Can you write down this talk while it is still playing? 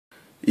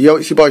Yo,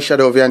 it's your boy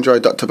Shadow of the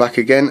Android Doctor back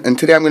again, and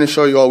today I'm going to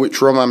show you all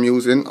which ROM I'm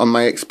using on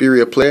my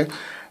Xperia Play.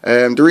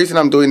 The reason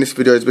I'm doing this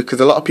video is because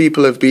a lot of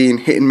people have been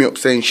hitting me up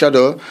saying,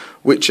 Shadow,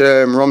 which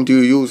ROM do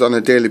you use on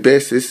a daily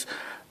basis,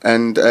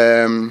 and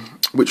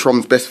which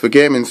ROM's best for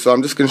gaming. So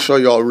I'm just going to show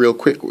you all real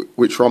quick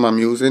which ROM I'm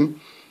using.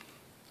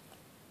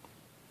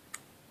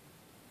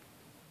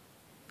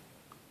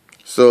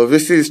 So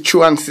this is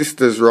True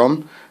Ancestor's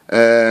ROM.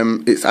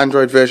 It's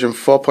Android version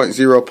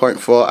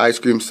 4.0.4 ice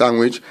cream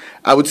sandwich.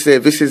 I would say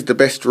this is the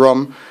best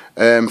ROM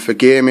for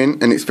gaming,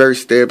 and it's very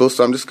stable.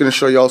 So I'm just going to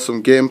show you all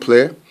some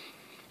gameplay.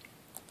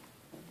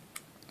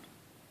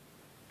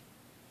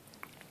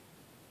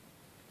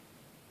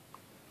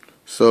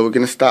 So we're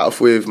going to start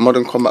off with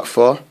Modern Combat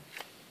 4.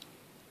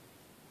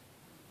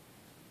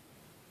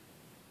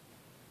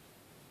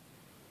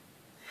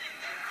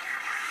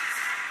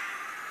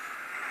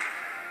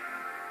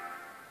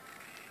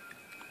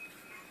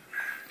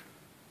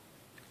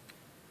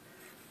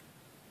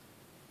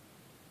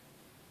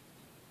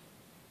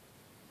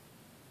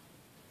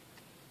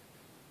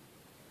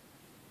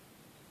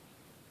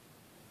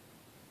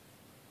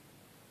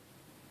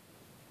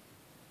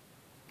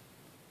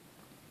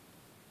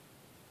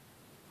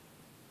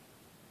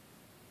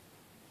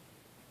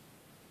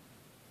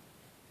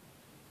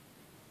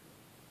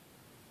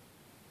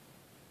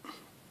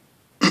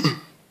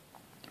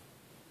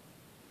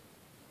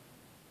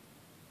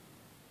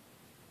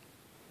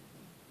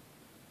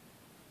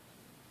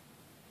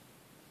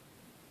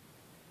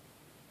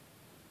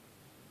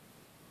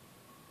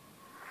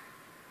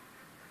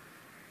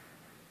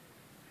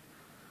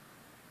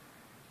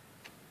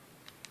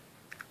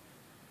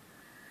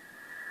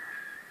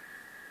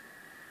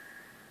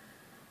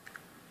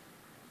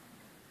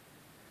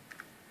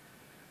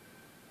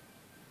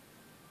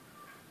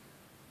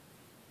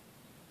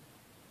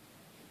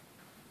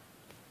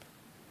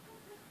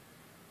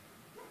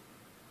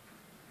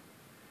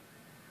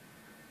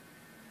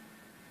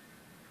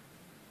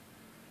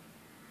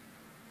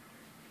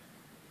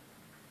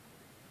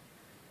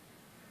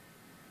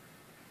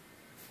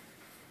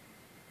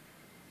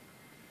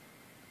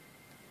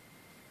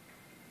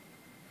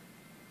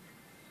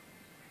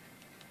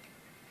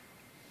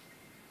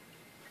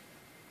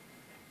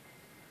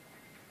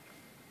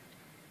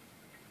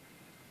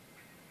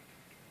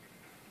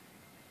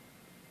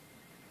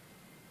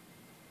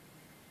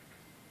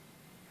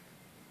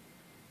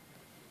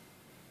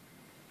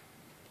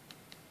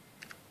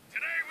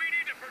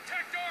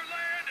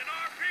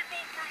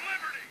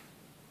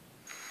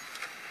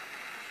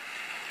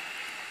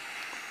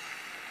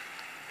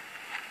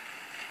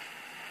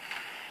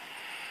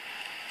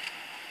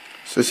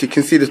 So as you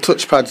can see, the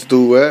touchpads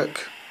do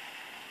work.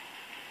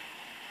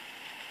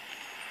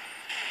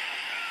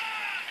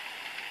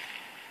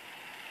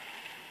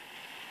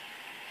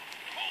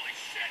 Holy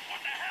shit,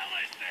 what the hell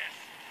is this?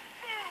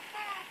 Boom,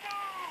 boom,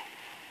 boom!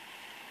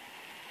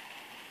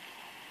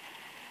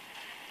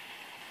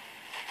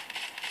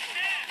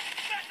 Yeah,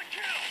 that's a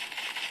kill!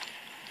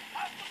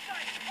 Hostile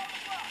sight, on the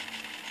block!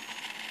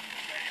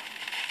 Damn!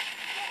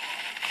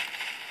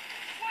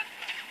 What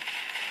the?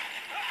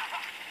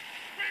 Ah!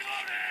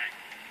 Reloading!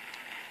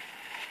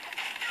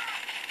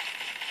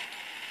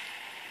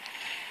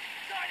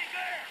 Sighting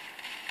there!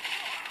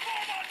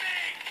 Form on me!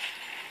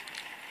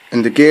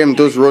 And the game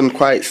does run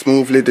quite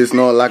smoothly. There's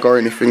no lag or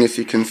anything, as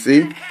you can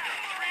see.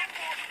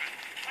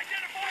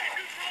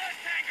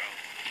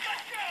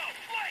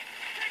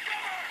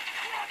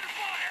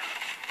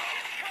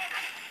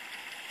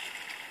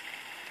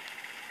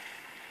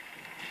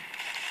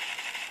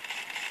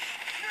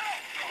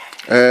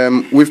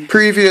 With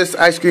previous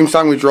ice cream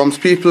sandwich ROMs,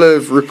 people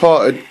have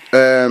reported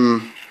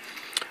that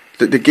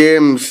the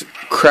games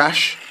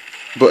crash,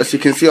 but as you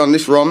can see on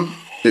this ROM,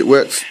 it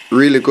works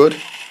really good.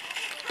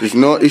 There's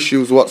no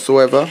issues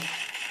whatsoever.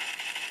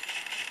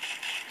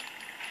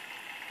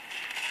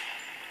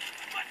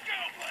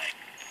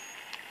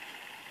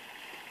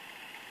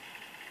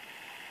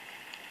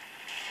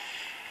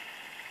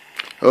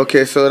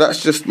 Okay, so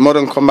that's just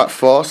Modern Combat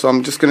 4, so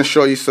I'm just going to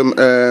show you some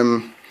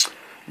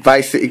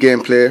Vice City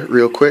gameplay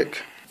real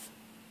quick.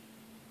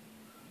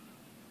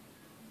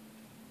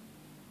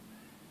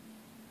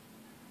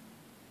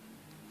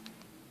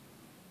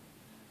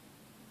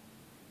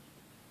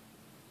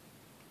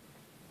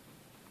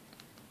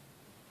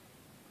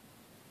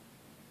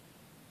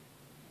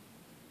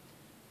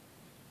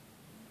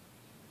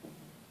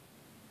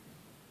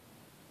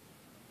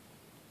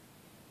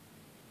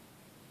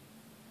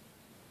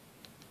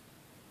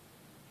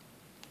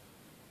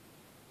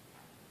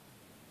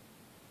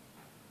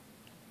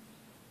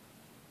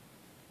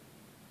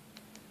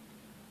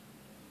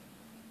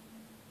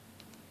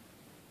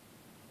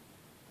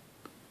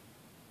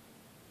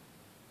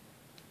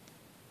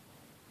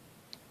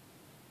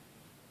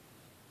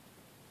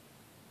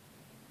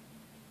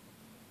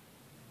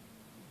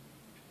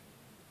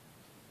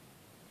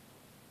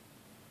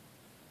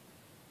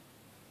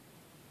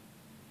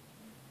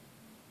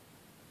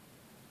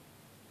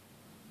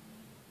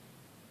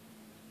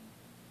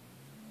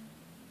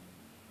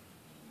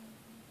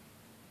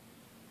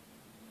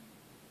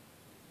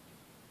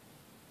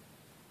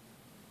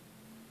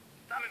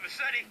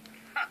 Massetti.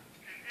 Ha,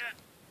 shit.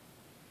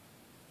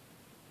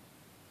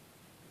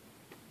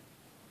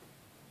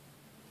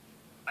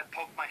 I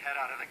poked my head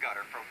out of the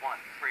gutter for 1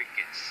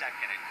 freaking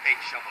second and bait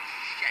shoveled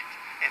shit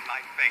in my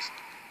face.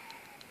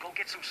 Go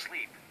get some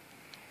sleep.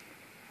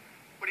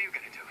 What are you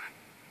gonna do?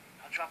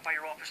 I'll drop by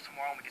your office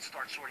tomorrow and we can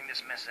start sorting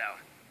this mess out.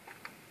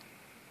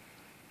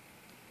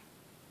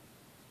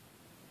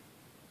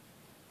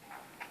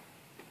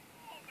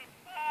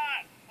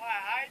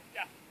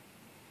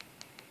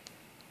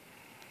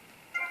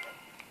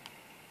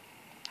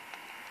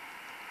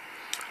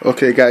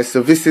 Okay guys,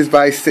 so this is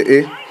Vice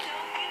City.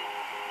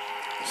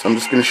 So I'm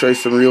just going to show you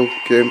some real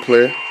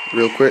gameplay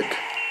real quick.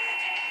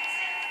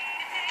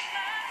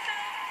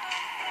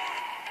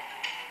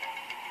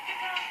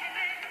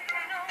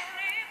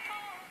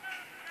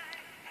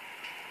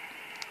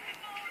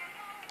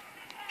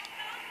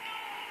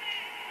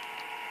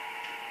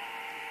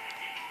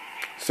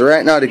 So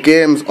right now the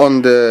game's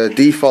on the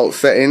default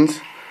settings,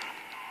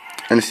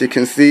 and as you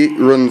can see it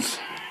runs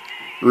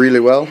really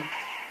well.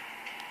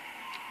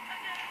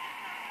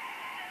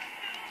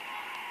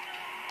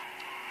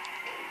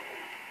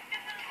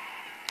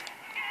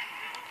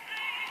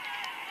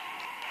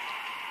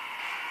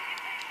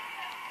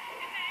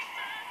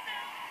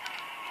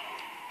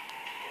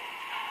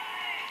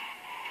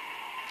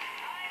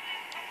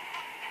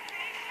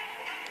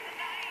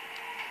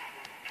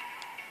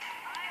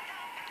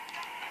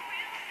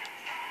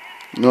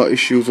 No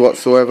issues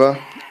whatsoever,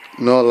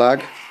 no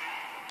lag.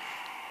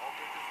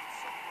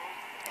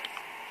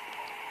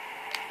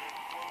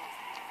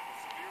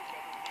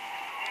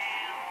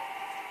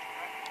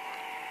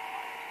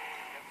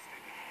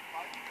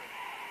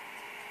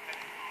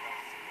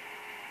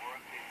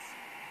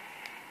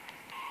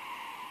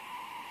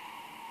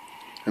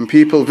 And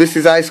people, this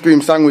is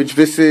ICECREAM Sandwich.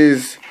 This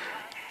is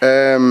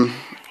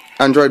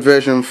Android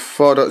version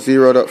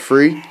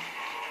 4.0.3.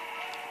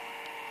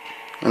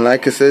 And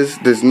like I says,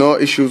 there's no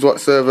issues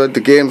whatsoever.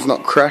 The game's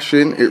not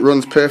crashing. It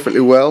runs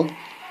perfectly well.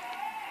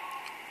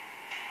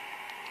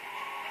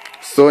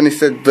 Sony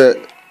said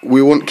that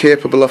we weren't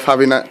capable of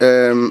having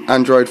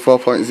Android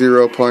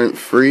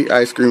 4.0.3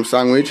 ICECREAM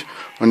Sandwich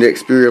on the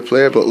Xperia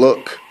player, but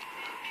look,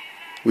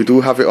 we do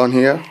have it on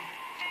here.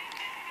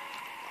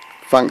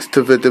 Thanks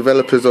to the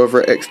developers over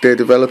at XD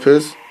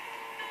Developers.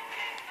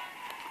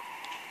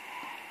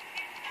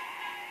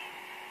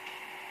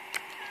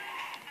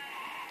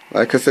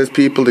 Like I says,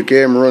 people, the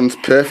game runs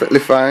perfectly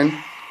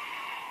fine.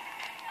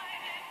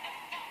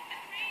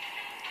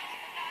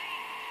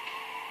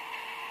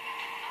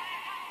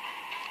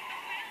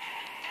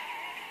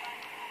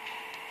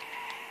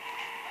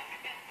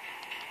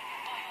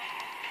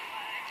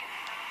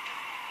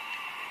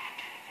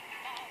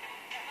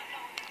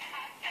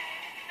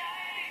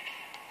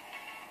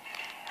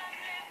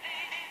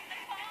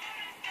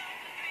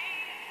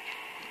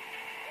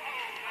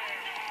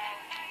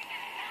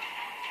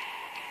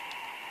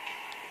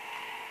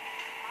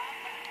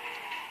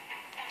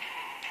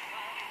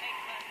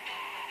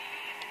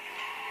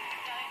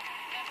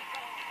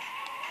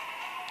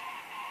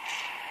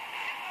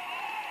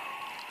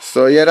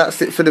 So yeah, that's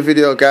it for the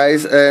video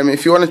guys.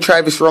 If you want to try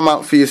this ROM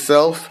out for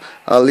yourself,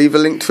 I'll leave a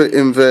link to it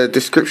in the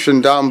description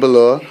down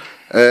below.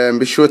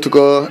 Be sure to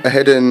go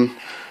ahead and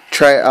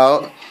try it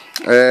out.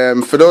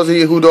 For those of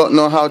you who don't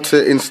know how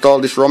to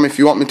install this ROM, if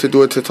you want me to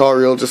do a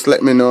tutorial, just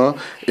let me know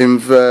in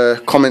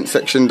the comment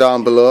section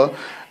down below,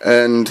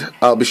 and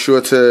I'll be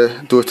sure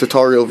to do a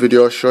tutorial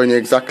video showing you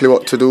exactly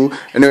what to do.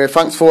 Anyway,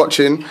 thanks for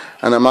watching,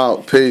 and I'm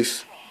out.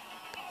 Peace.